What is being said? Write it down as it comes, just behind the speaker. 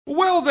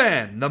Well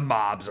then, the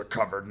mobs are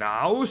covered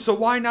now, so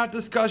why not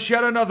discuss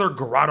yet another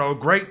grotto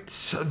great,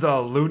 the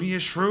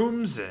looniest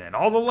shrooms in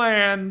all the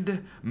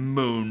land.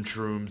 Moon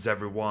shrooms,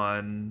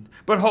 everyone.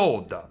 But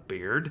hold up,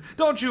 Beard,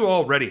 don't you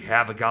already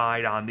have a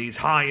guide on these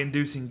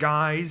high-inducing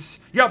guys?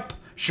 Yup,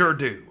 sure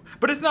do.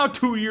 But it's now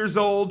 2 years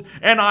old,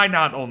 and I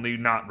not only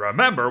not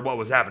remember what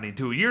was happening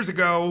 2 years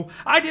ago,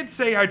 I did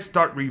say I'd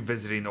start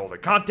revisiting older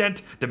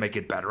content to make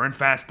it better and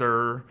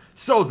faster.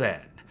 So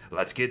then,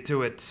 let's get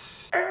to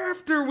it.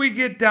 After we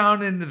get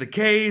down into the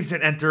caves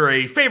and enter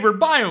a favorite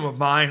biome of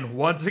mine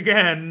once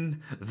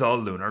again, the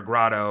Lunar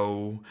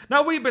Grotto.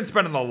 Now we've been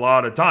spending a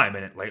lot of time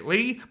in it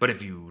lately, but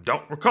if you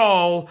don't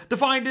recall, to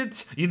find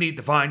it, you need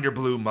to find your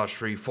blue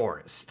mushroom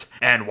forest.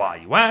 And why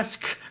you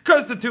ask?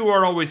 Cause the two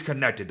are always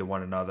connected to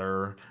one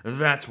another.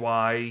 That's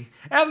why.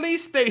 At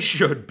least they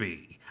should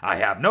be. I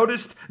have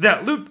noticed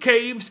that loot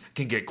caves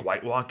can get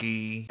quite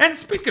wonky. And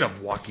speaking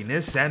of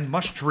wonkiness and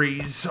mush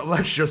trees,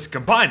 let's just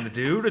combine the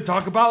two to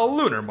talk about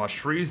lunar mush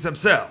trees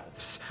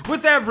themselves.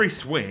 With every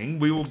swing,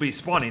 we will be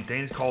spawning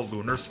things called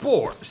lunar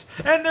spores,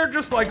 and they're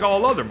just like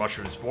all other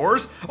mushroom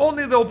spores,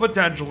 only they'll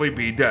potentially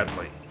be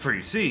deadly. For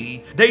you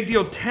see, they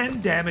deal 10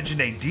 damage in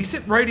a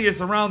decent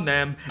radius around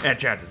them, and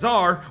chances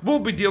are, we'll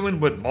be dealing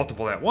with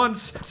multiple at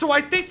once, so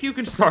I think you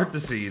can start to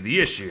see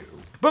the issue.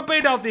 But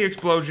bait out the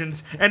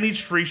explosions, and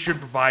each tree should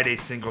provide a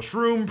single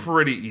shroom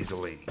pretty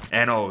easily.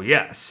 And oh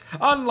yes,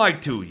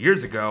 unlike 2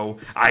 years ago,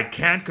 I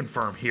can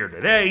confirm here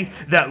today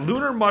that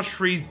lunar mush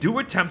trees do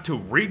attempt to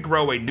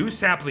regrow a new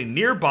sapling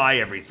nearby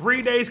every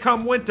 3 days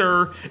come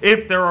winter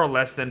if there are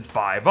less than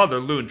 5 other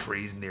loon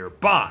trees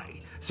nearby.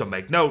 So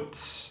make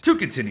notes. To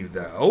continue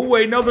though,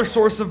 another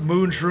source of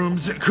moon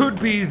shrooms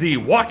could be the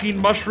walking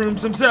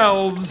mushrooms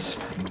themselves,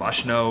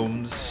 mush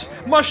gnomes.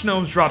 Mush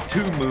gnomes drop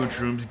 2 moon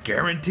shrooms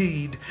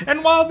guaranteed,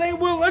 and while they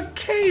will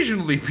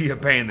occasionally be a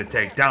pain to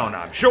take down,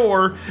 I'm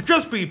sure,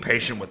 just be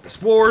patient with the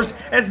spores,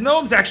 as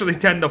gnomes actually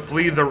tend to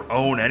flee their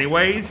own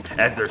anyways,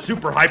 as they're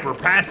super hyper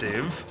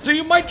passive, so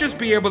you might just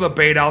be able to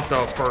bait out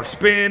the first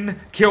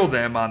spin, kill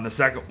them on the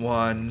second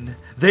one.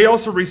 They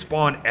also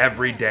respawn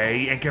every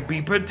day and can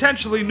be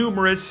potentially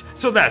numerous,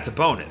 so that's a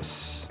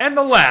bonus. And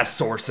the last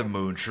source of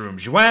moon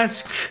shrooms, you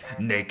ask?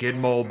 Naked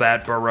mole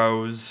bat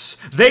burrows.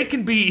 They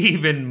can be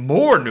even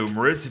more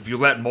numerous if you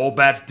let mole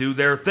bats do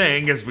their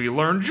thing, as we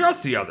learned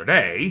just the other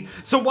day.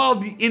 So while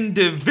the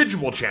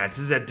individual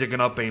chances at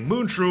digging up a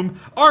moon shroom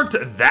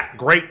aren't that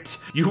great,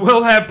 you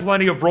will have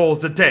plenty of rolls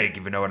to take,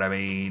 if you know what I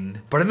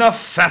mean. But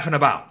enough faffing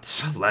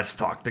about. Let's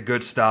talk the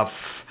good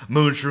stuff.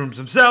 Moon shrooms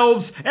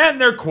themselves and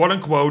their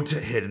quote-unquote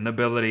hidden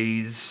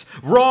abilities.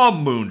 Raw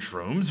moon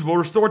shrooms will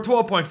restore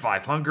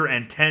 12.5 hunger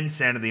and 10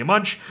 sanity a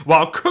munch,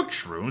 while cooked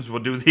shrooms will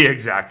do the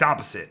exact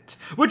opposite,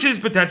 which is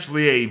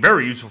potentially a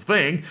very useful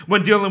thing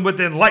when dealing with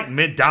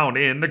enlightenment down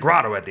in the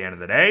grotto at the end of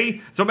the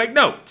day, so make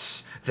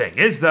notes. Thing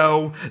is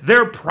though,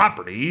 their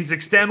properties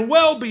extend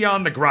well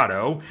beyond the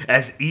grotto,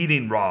 as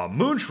eating raw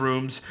moon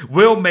shrooms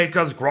will make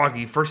us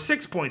groggy for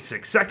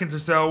 6.6 seconds or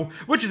so,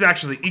 which is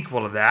actually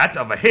equal to that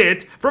of a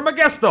hit from a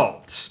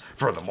gestalt.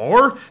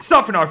 Furthermore,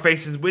 stuffing our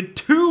faces with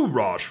 2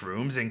 raw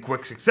shrooms in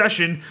quick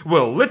succession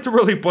will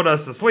literally put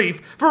us to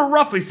sleep for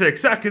roughly 6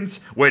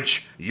 seconds,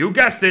 which, you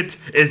guessed it,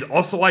 is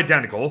also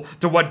identical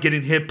to what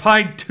getting hit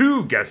by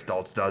 2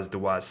 gestalts does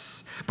to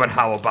us. But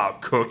how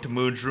about cooked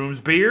moon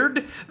shrooms,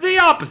 Beard? The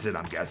opposite,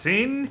 I'm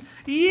guessing.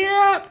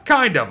 Yeah,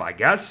 kind of, I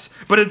guess.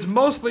 But it's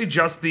mostly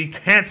just the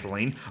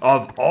canceling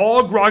of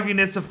all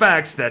grogginess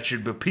effects that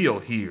should appeal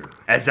here,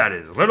 as that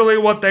is literally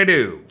what they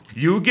do.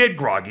 You get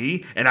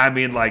groggy, and I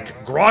mean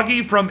like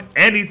groggy from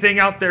anything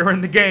out there in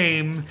the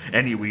game,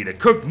 and you eat a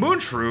cooked moon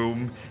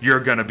shroom,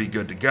 you're gonna be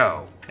good to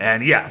go.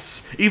 And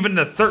yes, even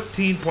the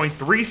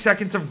 13.3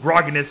 seconds of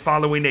grogginess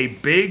following a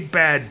big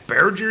bad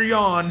bear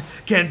yawn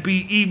can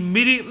be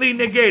immediately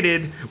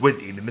negated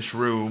with eating the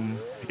shroom.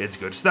 It's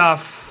good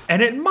stuff.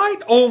 And it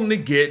might only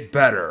get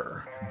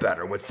better.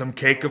 Better with some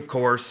cake, of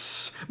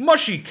course.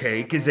 Mushy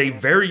cake is a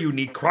very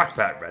unique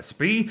crockpot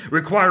recipe,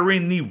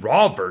 requiring the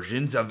raw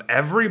versions of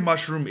every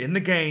mushroom in the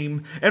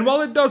game, and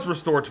while it does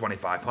restore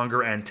 25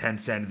 hunger and 10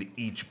 sanity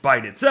each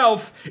bite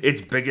itself,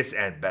 its biggest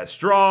and best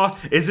draw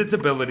is its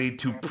ability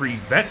to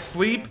prevent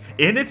sleep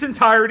in its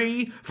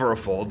entirety for a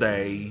full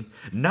day.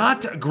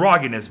 Not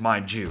grogginess,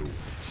 mind you.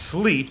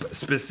 Sleep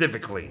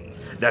specifically.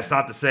 That's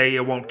not to say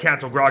it won't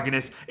cancel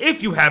grogginess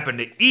if you happen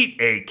to eat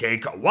a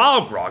cake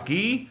while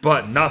groggy,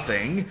 but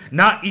nothing,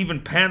 not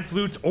even pan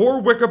flutes or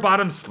wicker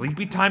bottom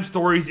sleepy time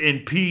stories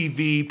in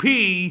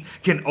PvP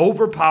can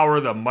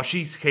overpower the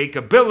mushy cake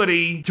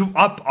ability to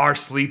up our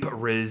sleep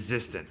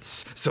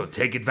resistance, so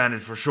take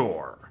advantage for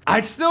sure.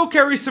 I'd still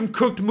carry some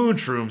cooked moon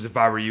shrooms if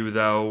I were you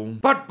though.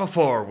 But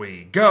before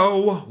we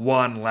go,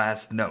 one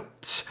last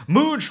note.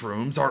 Moon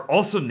shrooms are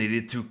also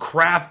needed to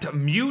craft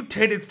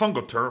mutated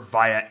fungal turf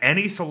via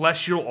any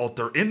celestial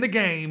altar in the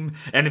game,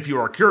 and if you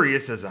are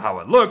curious as to how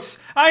it looks,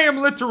 I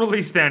am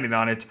literally standing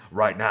on it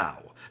right now.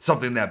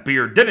 something that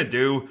Beard didn't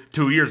do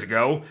 2 years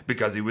ago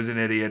because he was an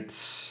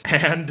idiot.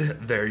 And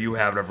there you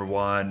have it,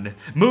 everyone.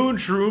 Moon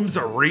Shrooms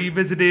are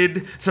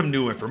revisited, some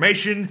new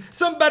information,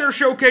 some better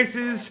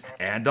showcases,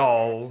 and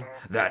all.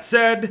 That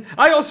said,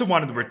 I also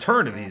wanted to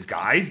return to these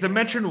guys to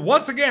mention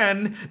once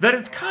again that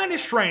it's kinda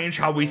strange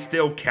how we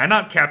still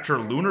cannot capture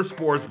lunar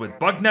spores with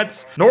bug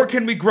nets, nor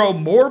can we grow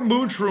more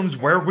moon shrooms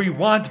where we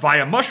want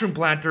via mushroom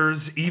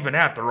planters even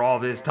after all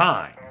this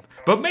time.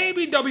 But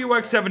maybe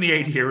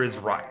WX78 here is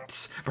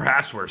right.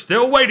 Perhaps we're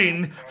still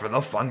waiting for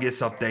the fungus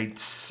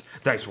updates.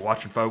 Thanks for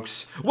watching,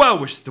 folks. Well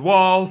wishes to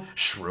all,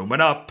 shrooming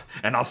up,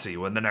 and I'll see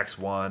you in the next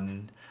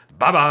one.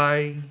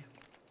 Bye-bye.